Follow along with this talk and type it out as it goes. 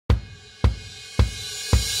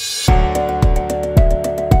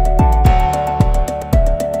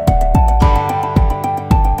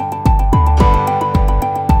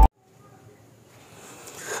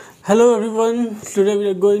Hello everyone, today we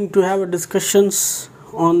are going to have a discussions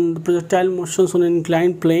on the projectile motions on an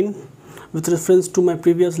inclined plane with reference to my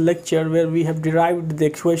previous lecture where we have derived the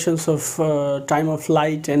equations of time of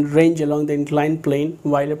flight and range along the inclined plane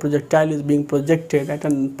while a projectile is being projected at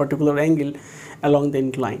a particular angle along the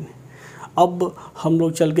incline. अब हम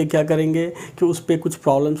लोग चल के क्या करेंगे कि उस पे कुछ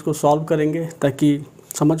प्रॉब्लम्स को सॉल्व करेंगे ताकि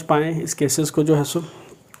समझ पाएँ इस केसेस को जो है सो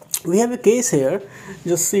we have a case here.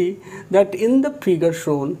 Just see that in the figure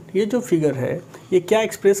shown, ये जो फिगर है ये क्या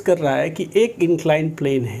एक्सप्रेस कर रहा है कि एक इंक्लाइंड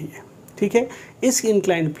प्लेन है ये, ठीक है। इस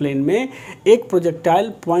इंक्लाइंड प्लेन में एक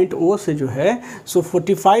प्रोजेक्टाइल पॉइंट ओ से जो है सो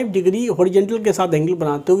 45 डिग्री हॉरिजॉन्टल के साथ एंगल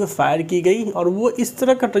बनाते हुए फायर की गई और वो इस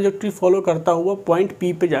तरह का ट्रैजेक्टरी फॉलो करता हुआ पॉइंट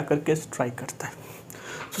पी पे जाकर के स्ट्राइक करता है।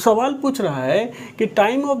 तो सवाल पूछ रहा है कि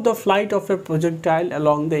time of the flight of A projectile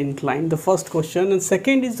along the incline, the first question, and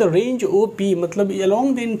second is the range O P, मतलब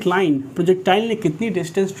अलोंग द इंक्लाइन प्रोजेक्टाइल ने कितनी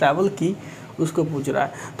डिस्टेंस ट्रैवल की उसको पूछ रहा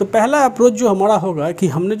है। तो पहला अप्रोच जो हमारा होगा कि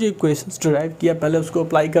हमने जो इक्वेशंस डिराइव किया पहले उसको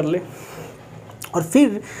अप्लाई कर ले और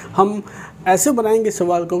फिर हम ऐसे बनाएंगे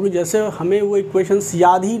सवाल को कि जैसे हमें वो इक्वेशंस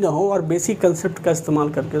याद ही ना हो और बेसिक कंसेप्ट का इस्तेमाल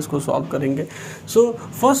करके उसको सॉल्व करेंगे। So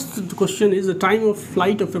first question is the time of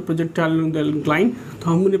flight of A projectile along the incline. तो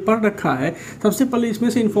हमने पढ़ रखा है, सबसे पहले इसमें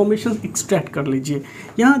से इंफॉर्मेशन एक्सट्रैक्ट कर लीजिए।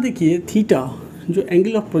 यहाँ देखिए थीटा जो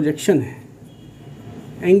एंगल ऑफ प्रोजेक्शन है,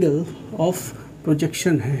 एंगल ऑफ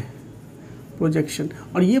प्रोजेक्शन है, प्रोजेक्शन,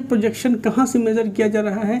 और ये प्रोजेक्शन कहाँ से मेज़र किया जा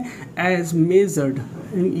रहा है? As measured,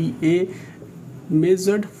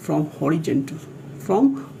 measured from horizontal,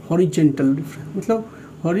 मतलब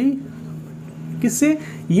किससे?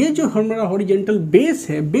 ये जो हमारा हॉरिजेंटल बेस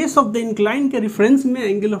है, बेस ऑफ द इंक्लाइन के रेफरेंस में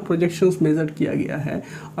एंगल ऑफ प्रोजेक्शंस मेजर किया गया है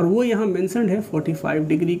और वो यहाँ मेंशन्ड है 45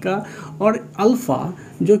 डिग्री का। और अल्फ़ा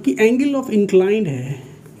जो कि एंगल ऑफ इंक्लाइंड है,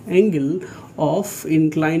 एंगल ऑफ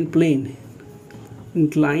इंक्लाइंड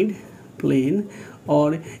प्लेन,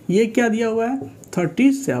 और ये क्या दिया हुआ है?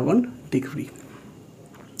 37 डिग्री।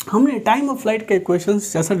 हमने टाइम ऑफ फ्लाइट का इक्वेशन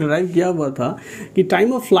जैसा डिराइव किया हुआ था कि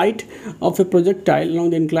time of flight of A projectile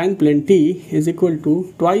along the incline plane T is equal to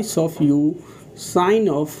twice of you sign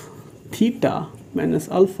of theta minus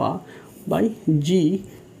alpha by ji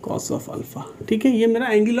cos of alpha, ठीक है। ये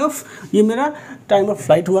मेरा टाइम ऑफ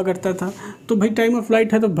फ्लाइट हुआ करता था। तो भाई टाइम ऑफ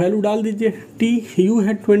फ्लाइट है तो वैल्यू डाल दीजिए। टी यू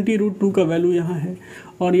है 20√2 का वैल्यू यहाँ है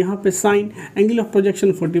और यहाँ पे sign angle of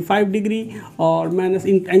projection 45 degree और minus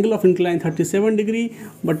angle of incline 37 degree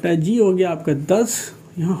बटा जी हो गया आपका 10,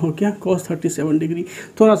 यहाँ हो गया cos 37 डिग्री।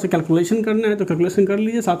 थोड़ा सा कैलकुलेशन करना है तो कैलकुलेशन कर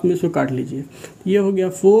लीजिए, साथ में इसको काट लीजिए। ये हो गया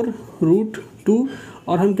 4√2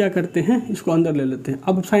 और हम क्या करते हैं इसको अंदर ले लेते हैं।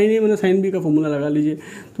 अब साइन ए मैंने साइन बी का फॉर्मूला लगा लीजिए।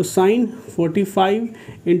 तो sign 45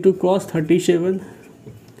 into cos 37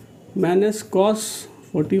 minus cos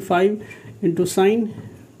 45 into sine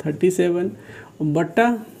 37 बट्टा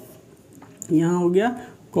यहाँ हो गया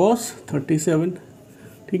cos 37,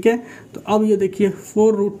 ठीक है। तो अब ये देखिए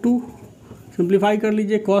 4√2 सिंप्लीफाई कर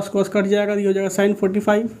लीजिए, cos कट जाएगा, ये हो जाएगा साइन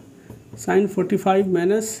 45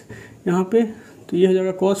 माइनस यहाँ पे तो ये हो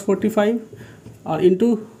जाएगा cos 45 और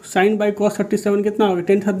इंटू साइन बाई cos 37 कितना होगा?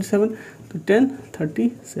 1037, तो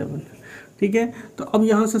 1037, ठीक है। तो अब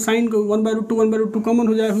यहाँ से साइन को 1/√2 कॉमन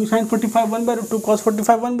हो जाएगा, साइन 45 1/√2 cos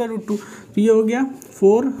 45 1/√2, तो ये हो गया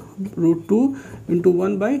 4√2 इंटू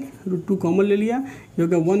 1/√2 कॉमन ले लिया, ये हो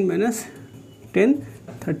गया 1 माइनस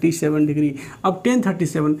 1037 डिग्री। अब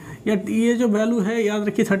 1037 या ये जो वैल्यू है याद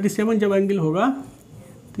रखिए 37 जब एंगल होगा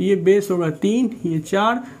तो ये बेस होगा 3, ये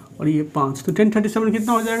 4 और ये 5, तो 1037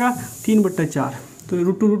 कितना हो जाएगा? 3/4, तो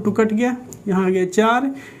 √2 कट गया, यहाँ आ गया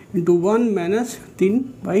 4 इंटू 1 माइनस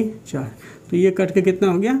 3/4, तो ये कट के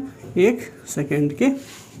कितना हो गया? 1 सेकेंड के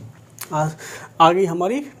आ गई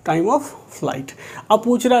हमारी टाइम ऑफ फ्लाइट। अब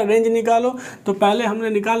पूछ रहा है रेंज निकालो, तो पहले हमने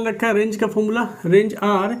निकाल रखा है रेंज का formula. Range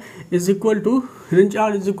are is equal to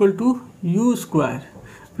you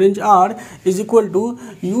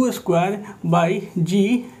square by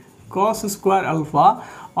ji cos square alpha,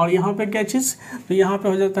 और यहाँ पे क्या चीज़? तो यहाँ पे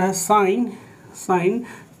हो जाता है sign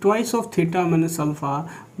twice of theta minus alpha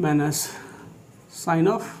minus sign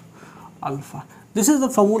of alpha. This is the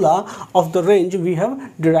formula of the range we have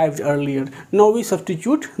derived earlier. Now we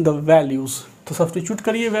substitute the values. तो सब्सटीट्यूट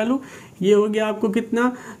करिए वैल्यू, ये हो गया आपको कितना?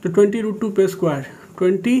 तो 20√2 पे स्क्वायर,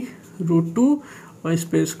 20√2 और इस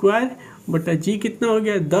पे स्क्वायर बटा जी कितना हो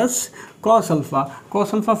गया? 10 cos अल्फ़ा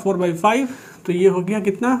 4/5, तो ये हो गया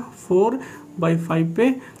कितना? 4/5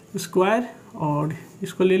 पे स्क्वायर, और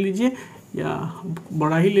इसको ले लीजिए या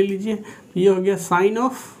बड़ा ही ले लीजिए, तो ये हो गया sign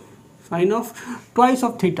of twice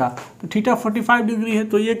of theta. तो थीटा 45 डिग्री है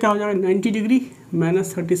तो ये क्या हो जाएगा? 90 डिग्री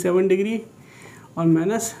माइनस 37 डिग्री और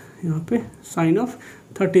माइनस यहाँ पे साइन ऑफ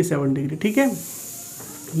 37 डिग्री, ठीक है।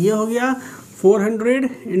 ये हो गया 400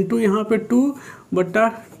 इंटू यहाँ पे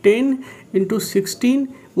 2/10 इंटू 16,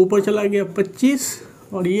 ऊपर चला गया 25,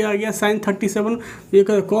 और ये आ गया sin 37, ये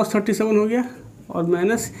cos 37 हो गया, और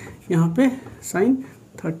माइनस यहाँ पे sin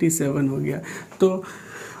 37 हो गया। तो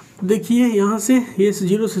देखिए यहाँ से ये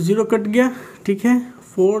 0 से 0 कट गया, ठीक है,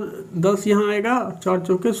 4 10 यहाँ आएगा, 4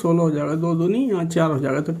 चौके 16 हो जाएगा, 2 दूनी यहाँ 4 हो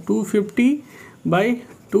जाएगा, तो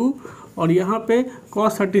 250/2, और यहाँ पे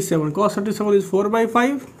cos 37 is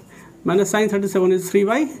 4/5 minus sin 37 is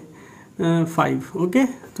 3/5। Okay,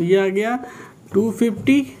 तो ये आ गया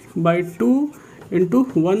 250/2 इंटू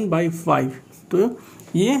 1/5। तो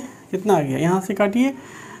ये कितना आ गया, यहाँ से काटिए,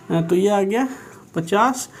 तो ये आ गया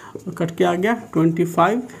 50 और कट के आ गया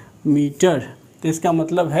 25 मीटर। तो इसका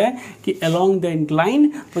मतलब है कि अलोंग द इंक्लाइन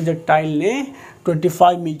प्रोजेक्टाइल ने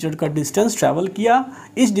 25 मीटर का डिस्टेंस ट्रैवल किया।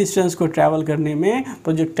 इस डिस्टेंस को ट्रैवल करने में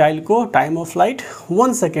प्रोजेक्टाइल को टाइम ऑफ फ्लाइट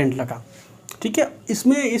 1 सेकेंड लगा। ठीक है,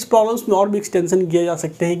 इसमें इस प्रॉब्लम्स में और भी एक्सटेंशन किया जा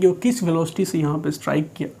सकते हैं कि वो किस वेलोसिटी से यहाँ पे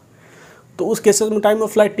स्ट्राइक किया। तो उस केसेस में टाइम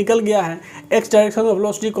ऑफ फ्लाइट निकल गया है, एक्स डायरेक्शन में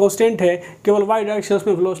वेलोसिटी कांस्टेंट है, केवल वाई डायरेक्शन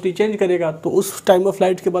में वेलोसिटी चेंज करेगा। तो उस टाइम ऑफ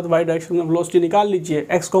फ्लाइट के बाद वाई डायरेक्शन में वेलोसिटी निकाल लीजिए,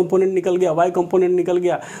 एक्स कंपोनेंट निकल गया, वाई कंपोनेंट निकल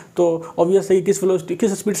गया, तो ऑब्वियस है कि किस वेलोसिटी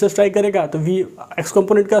किस स्पीड से स्ट्राइक करेगा, तो वी एक्स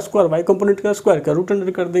कंपोनेंट का स्क्वायर वाई कंपोनेंट का स्क्वायर का रूट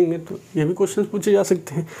अंडर कर देंगे। तो ये भी क्वेश्चन पूछे जा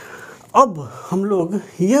सकते हैं। अब हम लोग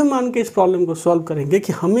ये मान के इस प्रॉब्लम को सॉल्व करेंगे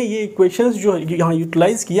कि हमें ये इक्वेशंस जो यहाँ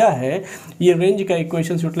यूटिलाइज़ किया है, ये रेंज का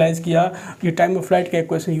इक्वेशंस यूटिलाइज़ किया, ये टाइम ऑफ फ्लाइट का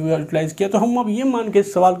इक्वेशन यूटिलाइज़ किया, तो हम अब ये मान के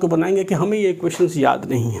इस सवाल को बनाएंगे कि हमें ये इक्वेशंस याद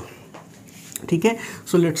नहीं है। ठीक है,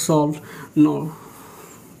 सो लेट्स सॉल्व नाउ।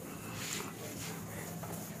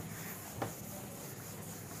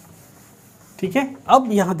 ठीक है,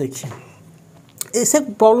 अब यहाँ देखिए ऐसे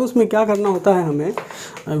प्रॉब्लम्स में क्या करना होता है हमें,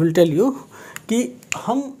 आई विल टेल यू कि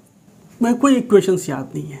हम में कोई इक्वेशंस याद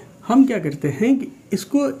नहीं है। हम क्या करते हैं कि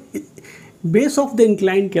इसको बेस ऑफ द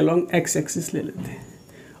इंक्लाइन के अलॉन्ग एक्स एक्सिस ले लेते हैं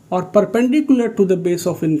और perpendicular to the base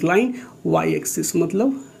of incline Y axis,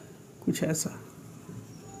 मतलब कुछ ऐसा।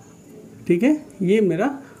 ठीक है, ये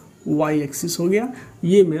मेरा वाई एक्सिस हो गया,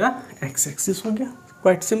 ये मेरा एक्स एक्सिस हो गया,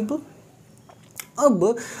 क्वाइट सिंपल।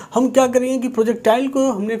 अब हम क्या करेंगे कि प्रोजेक्टाइल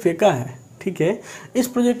को हमने फेंका है, ठीक है, इस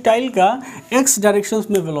प्रोजेक्टाइल का एक्स डायरेक्शंस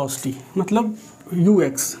में वेलोसिटी मतलब you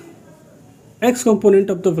x, x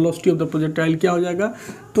component of the velocity of the projectile क्या हो जाएगा,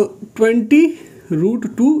 तो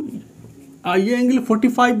 20√2, ये एंगल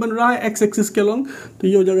 45 बन रहा है एक्स एक्सिस के अलॉन्ग, तो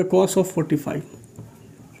ये हो जाएगा cos ऑफ 45,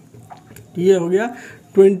 ये हो गया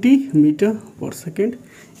 20 मीटर पर सेकेंड।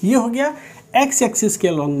 ये हो गया एक्स एक्सिस के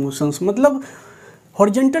अलॉन्ग मोशंस, मतलब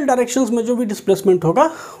हॉरिजेंटल डायरेक्शंस में जो भी डिस्प्लेसमेंट होगा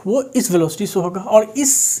वो इस वेलोसिटी से होगा, और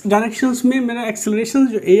इस डायरेक्शंस में मेरा एक्सेलरेशन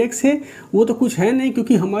जो ax है वो तो कुछ है नहीं,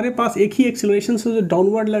 क्योंकि हमारे पास एक ही एक्सेलरेशन से जो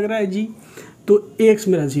डाउनवर्ड लग रहा है g, तो ax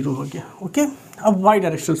मेरा 0 हो गया। ओके, अब y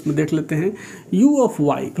डायरेक्शंस में देख लेते हैं। u of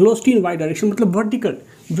y velocity in y direction मतलब वर्टिकल,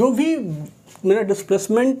 जो भी मेरा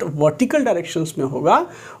डिस्प्लेसमेंट वर्टिकल डायरेक्शंस में होगा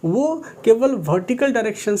वो केवल वर्टिकल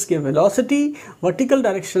डायरेक्शंस के वेलोसिटी, वर्टिकल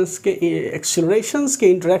डायरेक्शंस के एक्सेलरेशंस के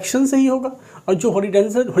इंटरेक्शन से ही होगा, और जो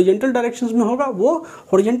हॉरिजेंटल डायरेक्शंस में होगा वो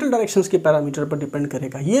हॉरिजेंटल डायरेक्शंस के पैरामीटर पर डिपेंड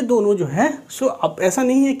करेगा। ये दोनों जो है, सो अब ऐसा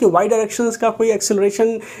नहीं है कि वाई डायरेक्शंस का कोई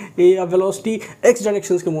एक्सेलरेशन या वेलोसिटी एक्स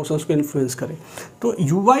डायरेक्शंस के मोशंस को इन्फ्लुएंस करे। तो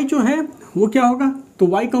यू वाई जो है वो क्या होगा, तो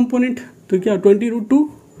वाई कंपोनेंट तो क्या 20√2,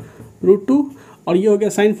 और ये हो गया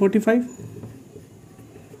sin 45,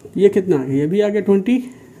 ये कितना आ गया, ये भी आ गया 20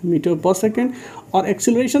 मीटर पर सेकेंड, और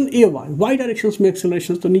एक्सेलरेशन ए वाई डायरेक्शंस में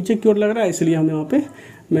एक्सेलरेशन तो नीचे की ओर लग रहा है, इसलिए हमने वहाँ पे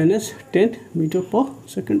 -10 मीटर पर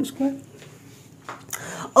सेकेंड स्क्वायर।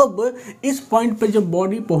 अब इस पॉइंट पे जब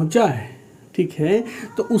बॉडी पहुँचा है, ठीक है,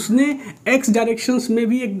 तो उसने एक्स डायरेक्शंस में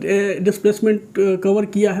भी एक डिस्प्लेसमेंट कवर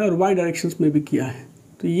किया है और वाई डायरेक्शंस में भी किया है।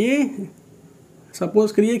 तो ये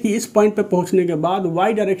सपोज करिए कि इस पॉइंट पे पहुंचने के बाद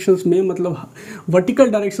वाई डायरेक्शंस में मतलब वर्टिकल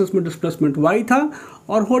डायरेक्शंस में डिस्प्लेसमेंट वाई था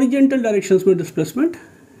और हॉरिजेंटल डायरेक्शंस में डिस्प्लेसमेंट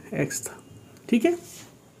एक्स था। ठीक है,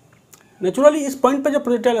 नेचुरली इस पॉइंट पे जब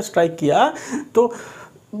प्रोजेक्टाइल स्ट्राइक किया तो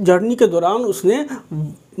जर्नी के दौरान उसने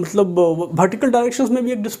मतलब वर्टिकल डायरेक्शंस में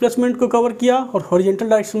भी एक डिस्प्लेसमेंट को कवर किया और हॉरिजेंटल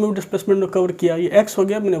डायरेक्शन में भी डिस्प्लेसमेंट को कवर किया। ये एक्स हो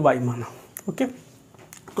गया, मैंने वाई माना। ओके,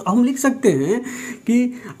 तो हम लिख सकते हैं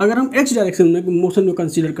कि अगर हम एक्स डायरेक्शन में मोशन को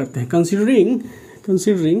कंसीडर करते हैं,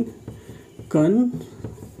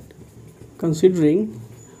 considering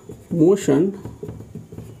motion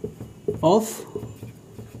of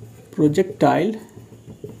projectile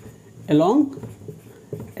along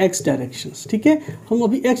x directions. ठीक है, हम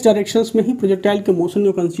अभी एक्स डायरेक्शंस में ही प्रोजेक्टाइल के मोशन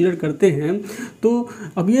को कंसीडर करते हैं, तो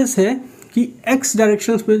ऑब्वियस है कि एक्स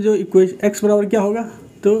डायरेक्शंस में जो इक्वेशन एक्स बराबर क्या होगा,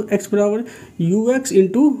 तो x बराबर you x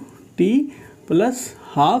into T plus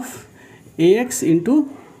half A x into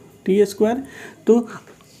T square. तो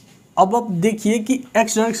अब आप देखिए कि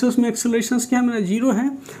x डायरेक्शन में एक्सेलरेशन क्या है, मेरा 0 है,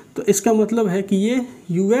 तो इसका मतलब है कि ये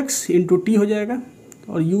ux इंटू टी हो जाएगा,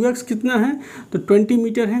 और ux कितना है तो 20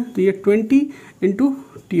 मीटर है, तो ये 20 इंटू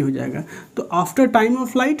टी हो जाएगा। तो आफ्टर टाइम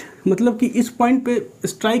ऑफ फ्लाइट, मतलब कि इस पॉइंट पे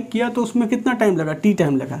स्ट्राइक किया तो उसमें कितना टाइम लगा, टी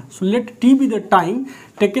टाइम लगा। So let T be the time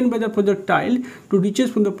taken by the projectile to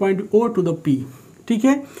reaches from the point O two the P. ठीक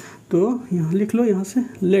है, तो यहाँ लिख लो, यहाँ से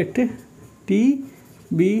late T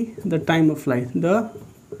be the time of flight, the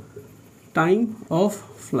time of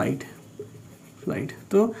flight.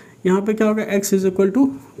 तो यहाँ पे क्या होगा, x is equal to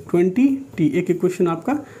 20t। एक इक्वेशन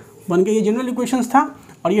आपका बन गया, ये जनरल इक्वेशंस था,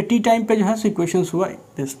 और ये t टाइम पे जो है सो इक्वेशंस हुआ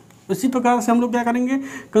दिस। इसी प्रकार से हम लोग क्या करेंगे,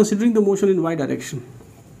 considering the motion in y direction,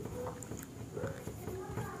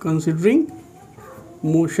 considering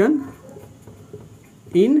motion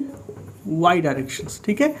in y directions.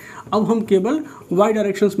 ठीक है, अब हम केवल y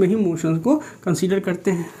डायरेक्शंस में ही मोशन को कंसीडर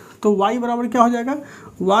करते हैं। तो y बराबर क्या हो जाएगा,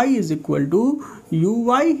 y is equal to you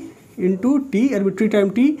Y into T arbitrary time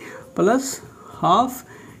t plus half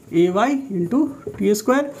A Y into T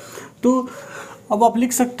square. तो अब आप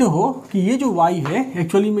लिख सकते हो कि ये जो y है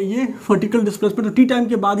एक्चुअली में ये वर्टिकल डिस्प्लेसमेंट तो टी टाइम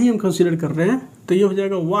के बाद ही हम कंसीडर कर रहे हैं, तो ये हो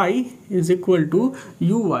जाएगा y is equal to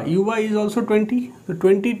you Y is also 20, तो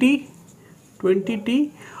 20t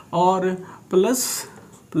और प्लस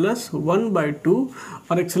 1/2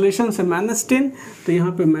 और एक्सेलरेशन से -10, तो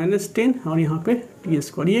यहाँ पे -10 और यहाँ पे टी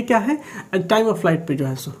स्क्वायर। ये क्या है, टाइम ऑफ फ्लाइट पे जो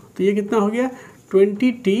है सो, तो ये कितना हो गया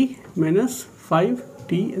 20t -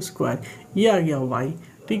 5t स्क्वायर, ये आ गया y।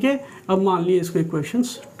 ठीक है, अब मान लिए इसको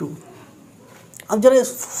इक्वेशंस 2। अब जरा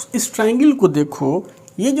इस ट्रायंगल को देखो,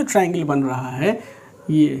 ये जो ट्रायंगल बन रहा है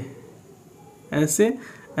ये ऐसे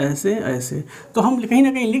ऐसे ऐसे, तो हम कहीं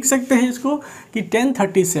ना कहीं लिख सकते हैं इसको कि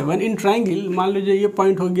 1037 इन ट्रायंगल, मान लीजिए ये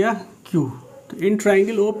पॉइंट हो गया Q, तो in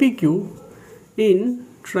triangle OPQ, in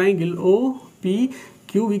triangle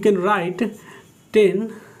OPQ we can write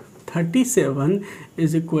 1037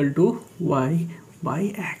 is equal to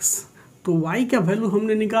y/x। तो y का वैल्यू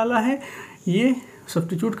हमने निकाला है, ये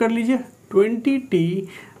सब्स्टिट्यूट कर लीजिए 20t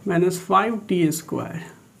 - 5t स्क्वायर,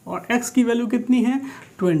 और x की वैल्यू कितनी है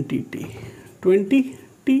 20t,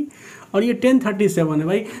 और ये 1037 है।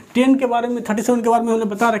 भाई 10 के बारे में 37 के बारे में हमने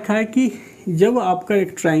बता रखा है कि जब आपका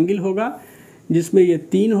एक ट्रायंगल होगा जिसमें ये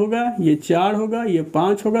 3 होगा, ये 4 होगा, ये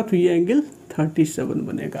 5 होगा, तो ये एंगल 37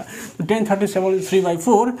 बनेगा। तो 1037 इज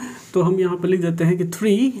 3/4, तो हम यहाँ पर लिख देते हैं कि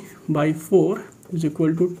 3/4 is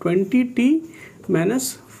equal to 20t -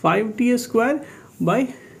 5t square by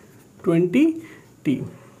 20t।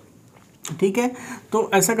 ठीक है, तो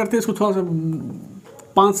ऐसा करते हैं, इसको थोड़ा सा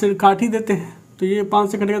 5 से काट ही देते हैं, तो ये 5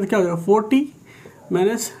 से कटेगा तो क्या हो जाएगा 4t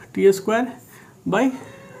 - t square by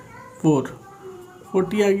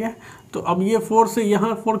 4t आ गया। तो अब ये 4 से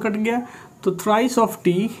यहाँ 4 कट गया, तो thrice of t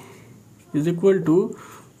is equal to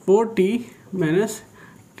 4t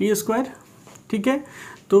 - t square. ठीक है,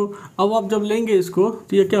 तो अब आप जब लेंगे इसको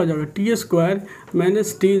तो ये क्या हो जाएगा t square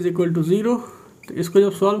 - t is equal to 0। तो इसको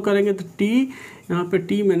जब सॉल्व करेंगे तो t यहाँ पे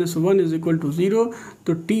t - 1 इज इक्वल टू 0,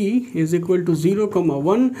 तो t इज इक्वल टू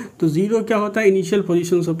 0,1। तो 0 क्या होता है, इनिशियल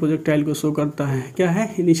पोजीशन ऑफ प्रोजेक्टाइल को शो करता है। क्या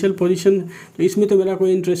है, इनिशियल पोजीशन। तो इसमें तो मेरा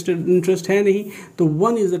कोई इंटरेस्ट है नहीं, तो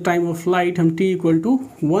 1 is the time of flight, हम t इक्वल टू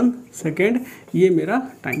 1 सेकेंड, ये मेरा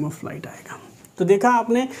टाइम ऑफ फ्लाइट आएगा। तो देखा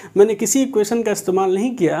आपने, मैंने किसी इक्वेशन का इस्तेमाल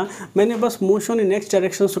नहीं किया, मैंने बस मोशन इन एक्स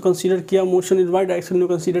डायरेक्शन को कंसीडर किया, मोशन इन वाई डायरेक्शन में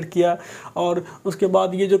कंसीडर किया, और उसके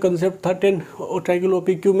बाद ये जो कंसेप्ट था 10 ट्रायंगल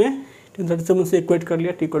OPQ में 1037 से इक्वेट कर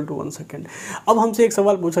लिया, t इक्वल टू 1 सेकेंड। अब हमसे एक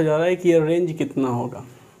सवाल पूछा जा रहा है कि ये रेंज कितना होगा।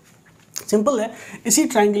 सिंपल है, इसी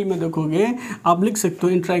ट्रायंगल में देखोगे आप लिख सकते हो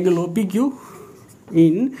इन ट्रायंगल OPQ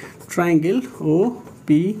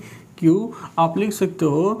आप लिख सकते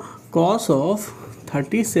हो cos of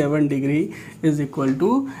 37 degree is equal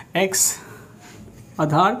to x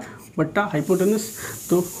आधार बट्टा हाइपोटेनस,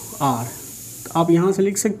 तो r। तो आप यहाँ से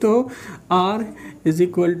लिख सकते हो r is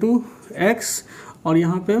equal to x और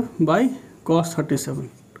यहाँ पे बाई cos 37,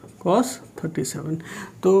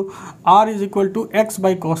 तो r is equal to x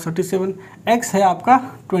by cos 37। x है आपका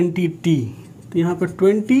 20t, तो यहाँ पे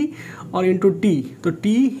 20 और इंटू t, तो t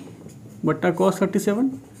बट्टा cos 37,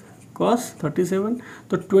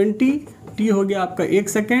 तो 20t हो गया आपका 1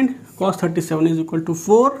 second, cos 37 is equal to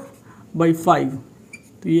 4/5,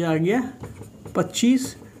 तो ये आ गया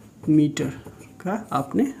 25 मीटर का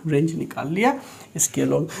आपने रेंज निकाल लिया इसके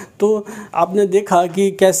लोग। तो आपने देखा कि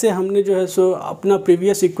कैसे हमने जो है सो अपना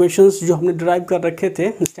प्रीवियस इक्वेशंस जो हमने डिराइव कर रखे थे,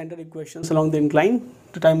 standard equations along the incline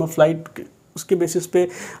to time of flight उसके बेसिस पे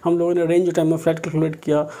हम लोगों ने range time of flight calculate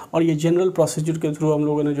किया, और ये जनरल प्रोसीजर के थ्रू हम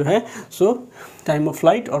लोगों ने जो है सो टाइम ऑफ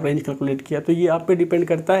फ्लाइट और रेंज कैलकुलेट किया। तो ये आप पे डिपेंड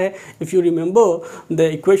करता है। If you remember the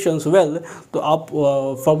equations well तो आप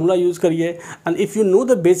फार्मूला यूज़ करिए, and if you know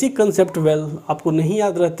the basic concept well, आपको नहीं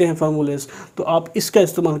याद रहते हैं फार्मूलेस, तो आप इसका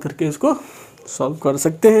इस्तेमाल करके इसको सॉल्व कर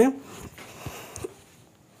सकते हैं।